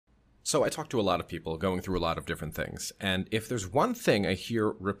So I talk to a lot of people going through a lot of different things, and if there's one thing I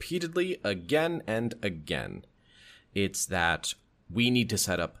hear repeatedly again and again, it's that we need to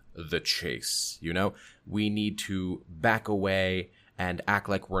set up the chase, We need to back away and act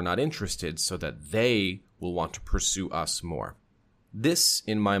like we're not interested so that they will want to pursue us more. This,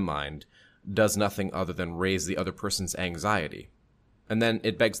 in my mind, does nothing other than raise the other person's anxiety. And then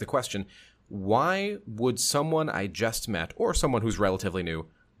it begs the question, why would someone I just met, or someone who's relatively new,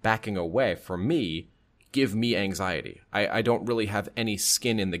 backing away from me, give me anxiety? I don't really have any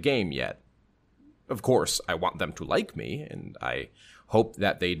skin in the game yet. Of course, I want them to like me, and I hope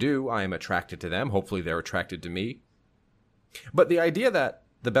that they do. I am attracted to them. Hopefully they're attracted to me. But the idea that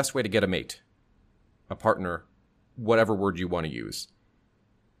the best way to get a mate, a partner, whatever word you want to use,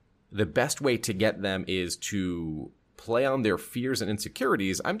 the best way to get them is to play on their fears and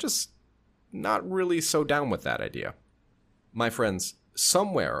insecurities, I'm just not really so down with that idea. My friends,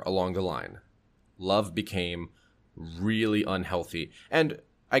 somewhere along the line, love became really unhealthy. And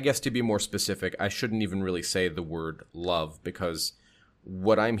I guess to be more specific, I shouldn't even really say the word love, because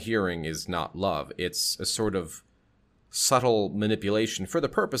what I'm hearing is not love. It's a sort of subtle manipulation for the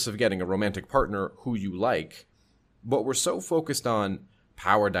purpose of getting a romantic partner who you like. But we're so focused on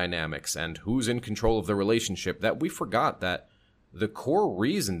power dynamics and who's in control of the relationship that we forgot that the core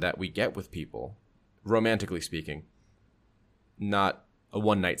reason that we get with people, romantically speaking, not a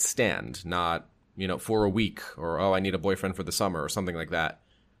one-night stand, not, for a week, or, I need a boyfriend for the summer, or something like that.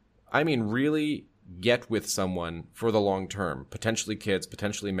 I mean, really get with someone for the long term, potentially kids,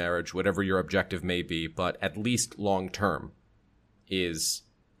 potentially marriage, whatever your objective may be, but at least long term, is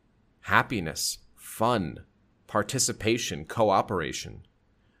happiness, fun, participation, cooperation.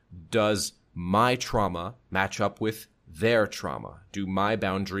 Does my trauma match up with their trauma? Do my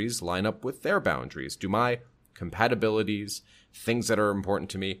boundaries line up with their boundaries? Do my compatibilities, things that are important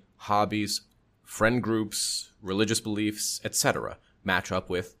to me, hobbies, friend groups, religious beliefs, etc., match up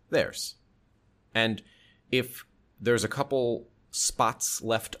with theirs? And if there's a couple spots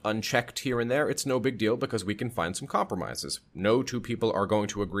left unchecked here and there, it's no big deal because we can find some compromises. No two people are going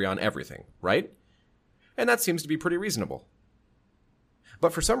to agree on everything, right? And that seems to be pretty reasonable.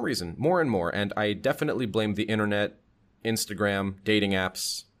 But for some reason, more and more, and I definitely blame the internet, Instagram, dating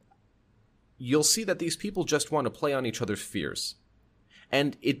apps, you'll see that these people just want to play on each other's fears.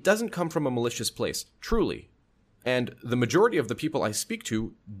 And it doesn't come from a malicious place, truly. And the majority of the people I speak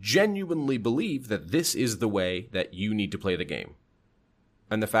to genuinely believe that this is the way that you need to play the game.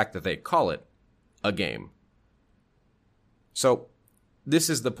 And the fact that they call it a game. So,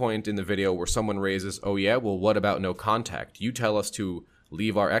 this is the point in the video where someone raises, oh yeah, well what about no contact? You tell us to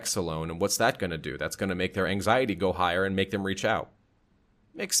leave our ex alone, and what's that going to do? That's going to make their anxiety go higher and make them reach out.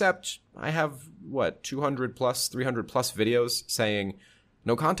 Except, I have, 200 plus, 300 plus videos saying,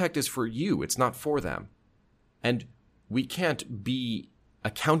 no contact is for you, it's not for them. And we can't be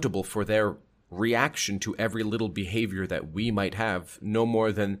accountable for their reaction to every little behavior that we might have, no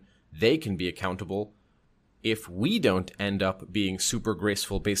more than they can be accountable if we don't end up being super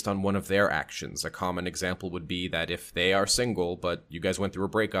graceful based on one of their actions. A common example would be that if they are single, but you guys went through a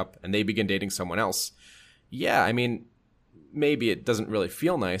breakup and they begin dating someone else, yeah, I mean, maybe it doesn't really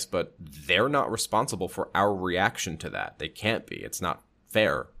feel nice, but they're not responsible for our reaction to that. They can't be. It's not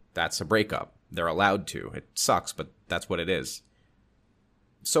fair. That's a breakup. They're allowed to. It sucks, but that's what it is.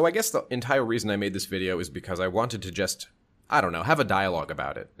 So I guess the entire reason I made this video is because I wanted to just, have a dialogue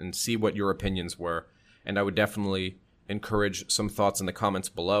about it and see what your opinions were. And I would definitely encourage some thoughts in the comments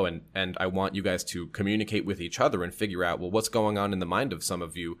below. And I want you guys to communicate with each other and figure out, what's going on in the mind of some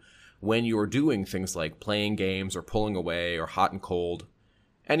of you when you're doing things like playing games or pulling away or hot and cold,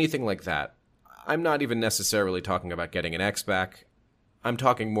 anything like that. I'm not even necessarily talking about getting an ex back. I'm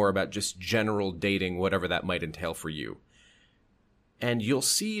talking more about just general dating, whatever that might entail for you. And you'll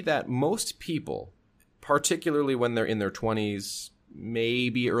see that most people, particularly when they're in their 20s,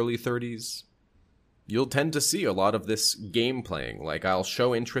 maybe early 30s, you'll tend to see a lot of this game playing. Like, I'll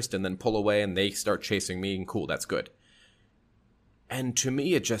show interest and then pull away and they start chasing me, and cool, that's good. And to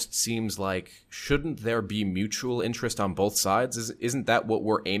me, it just seems like, shouldn't there be mutual interest on both sides? Isn't that what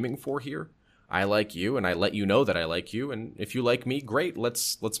we're aiming for here? I like you, and I let you know that I like you, and if you like me, great,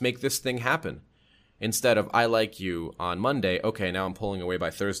 let's make this thing happen. Instead of, I like you on Monday, okay, now I'm pulling away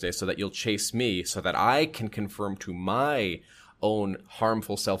by Thursday so that you'll chase me, so that I can confirm to my own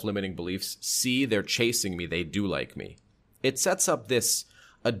harmful self-limiting beliefs, see, they're chasing me, they do like me. It sets up this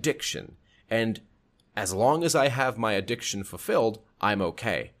addiction, and as long as I have my addiction fulfilled, I'm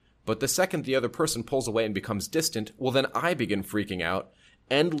okay. But the second the other person pulls away and becomes distant, well then I begin freaking out,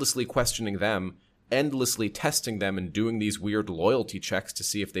 endlessly questioning them, endlessly testing them and doing these weird loyalty checks to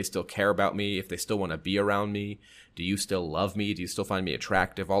see if they still care about me, if they still want to be around me. Do you still love me? Do you still find me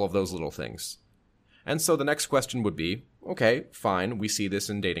attractive? All of those little things. And so the next question would be, okay, fine, we see this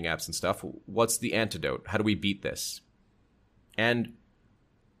in dating apps and stuff. What's the antidote? How do we beat this? And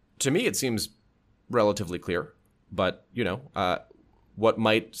to me, it seems relatively clear. But, what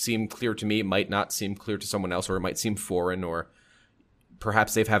might seem clear to me might not seem clear to someone else, or it might seem foreign, or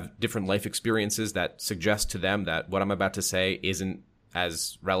perhaps they've had different life experiences that suggest to them that what I'm about to say isn't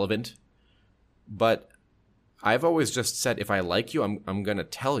as relevant. But I've always just said, if I like you, I'm going to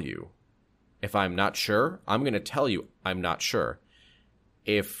tell you. If I'm not sure, I'm going to tell you I'm not sure.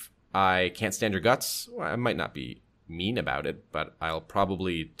 If I can't stand your guts, well, I might not be mean about it, but I'll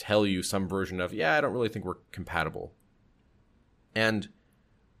probably tell you some version of, I don't really think we're compatible. And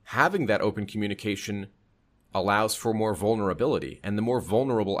having that open communication allows for more vulnerability. And the more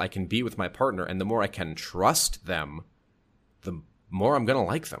vulnerable I can be with my partner and the more I can trust them, the more I'm going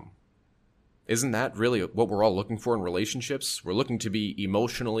to like them. Isn't that really what we're all looking for in relationships? We're looking to be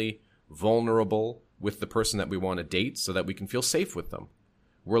emotionally vulnerable with the person that we want to date so that we can feel safe with them.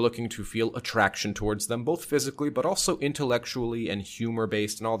 We're looking to feel attraction towards them, both physically, but also intellectually and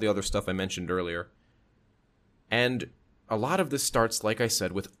humor-based and all the other stuff I mentioned earlier. And a lot of this starts, like I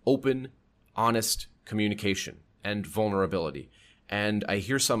said, with open, honest communication and vulnerability. And I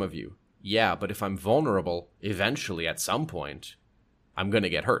hear some of you, but if I'm vulnerable, eventually at some point, I'm going to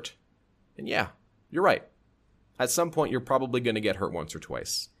get hurt. And you're right. At some point, you're probably going to get hurt once or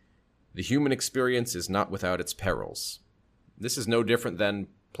twice. The human experience is not without its perils. This is no different than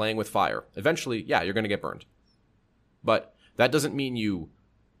playing with fire. Eventually, you're going to get burned. But that doesn't mean you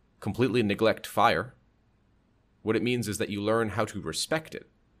completely neglect fire. What it means is that you learn how to respect it.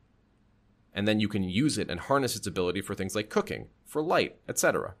 And then you can use it and harness its ability for things like cooking, for light,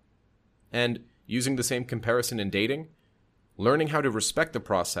 etc. And using the same comparison in dating, learning how to respect the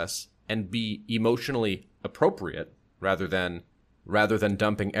process and be emotionally appropriate rather than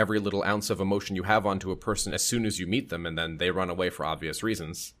dumping every little ounce of emotion you have onto a person as soon as you meet them and then they run away for obvious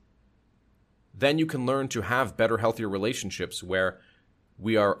reasons. Then you can learn to have better, healthier relationships where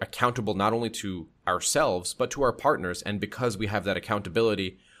we are accountable not only to ourselves, but to our partners. And because we have that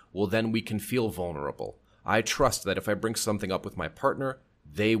accountability, then we can feel vulnerable. I trust that if I bring something up with my partner,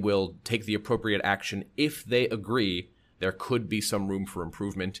 they will take the appropriate action. If they agree, there could be some room for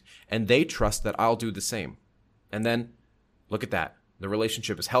improvement. And they trust that I'll do the same. And then, look at that. The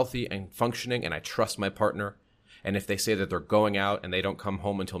relationship is healthy and functioning, and I trust my partner. And if they say that they're going out and they don't come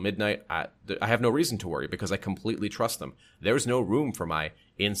home until midnight, I have no reason to worry because I completely trust them. There's no room for my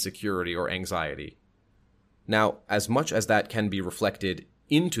insecurity or anxiety. Now, as much as that can be reflected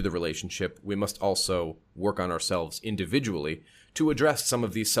into the relationship, we must also work on ourselves individually to address some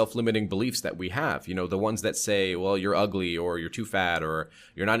of these self-limiting beliefs that we have. The ones that say, well, you're ugly, or you're too fat, or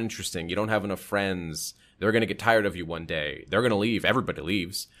you're not interesting, you don't have enough friends, they're going to get tired of you one day, they're going to leave, everybody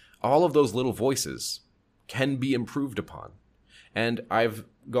leaves. All of those little voices can be improved upon. And I've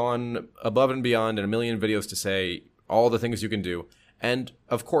gone above and beyond in a million videos to say all the things you can do. And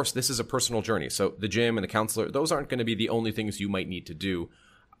of course, this is a personal journey. So the gym and the counselor, those aren't going to be the only things you might need to do.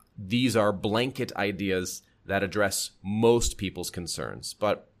 These are blanket ideas that address most people's concerns.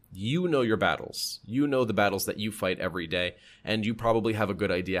 But you know your battles. You know the battles that you fight every day. And you probably have a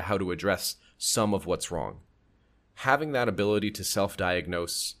good idea how to address some of what's wrong. Having that ability to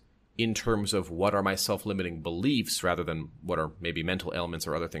self-diagnose in terms of what are my self-limiting beliefs rather than what are maybe mental ailments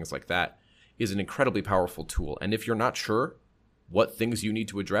or other things like that is an incredibly powerful tool. And if you're not sure what things you need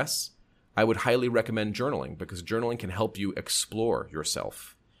to address, I would highly recommend journaling, because journaling can help you explore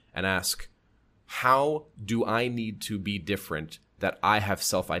yourself and ask, how do I need to be different that I have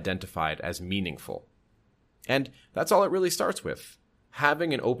self-identified as meaningful? And that's all it really starts with.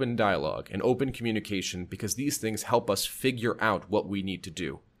 Having an open dialogue, an open communication, because these things help us figure out what we need to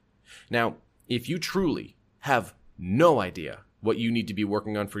do. Now, if you truly have no idea what you need to be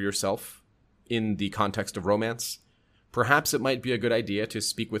working on for yourself in the context of romance, perhaps it might be a good idea to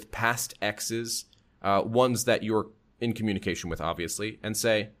speak with past exes, ones that you're in communication with, obviously, and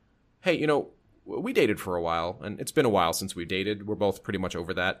say, hey, we dated for a while, and it's been a while since we dated. We're both pretty much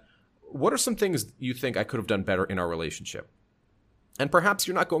over that. What are some things you think I could have done better in our relationship? And perhaps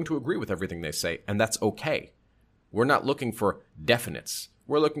you're not going to agree with everything they say, and that's okay. We're not looking for definites.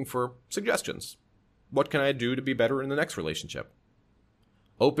 We're looking for suggestions. What can I do to be better in the next relationship?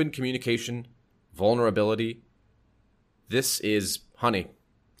 Open communication, vulnerability. This is honey,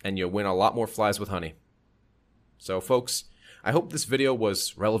 and you win a lot more flies with honey. So, folks, I hope this video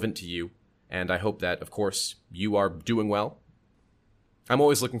was relevant to you, and I hope that, of course, you are doing well. I'm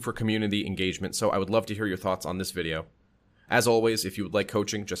always looking for community engagement, so I would love to hear your thoughts on this video. As always, if you would like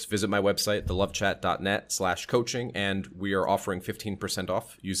coaching, just visit my website, thelovechat.net/coaching, and we are offering 15%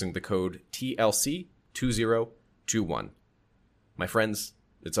 off using the code TLC2021. My friends,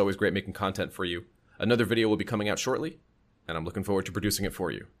 it's always great making content for you. Another video will be coming out shortly, and I'm looking forward to producing it for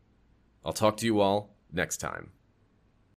you. I'll talk to you all next time.